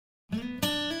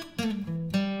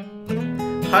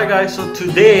Hi guys, so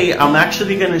today I'm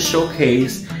actually going to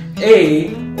showcase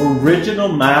a original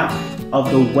map of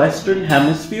the Western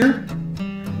Hemisphere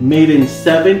made in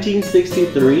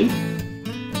 1763,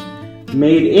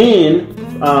 made in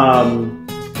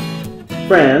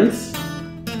France,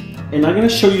 and I'm going to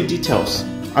show you details.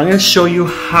 I'm going to show you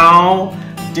how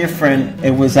different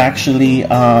it was actually,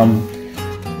 how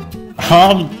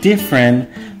different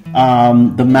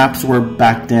the maps were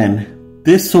back then.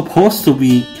 This is supposed to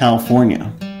be California.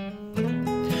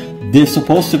 This is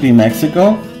supposed to be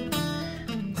Mexico,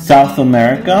 South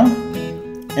America,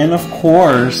 and of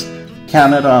course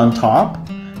Canada on top.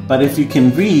 But if you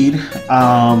can read,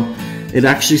 it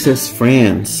actually says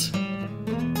France,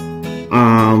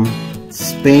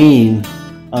 Spain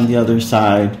on the other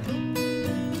side.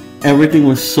 Everything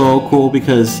was so cool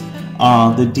because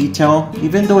the detail,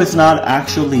 even though it's not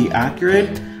actually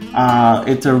accurate,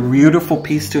 it's a beautiful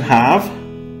piece to have.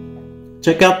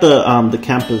 Check out the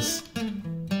campus.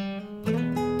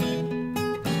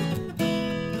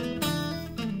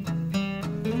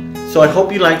 So I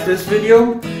hope you like this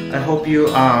video. I hope you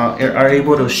are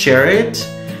able to share it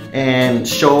and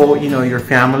show your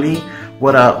family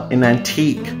what an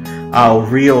antique,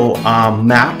 real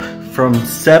map from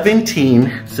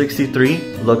 1763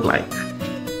 looked like.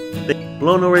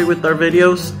 Blown away with our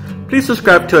videos? Please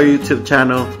subscribe to our YouTube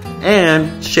channel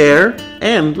and share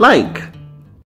and like.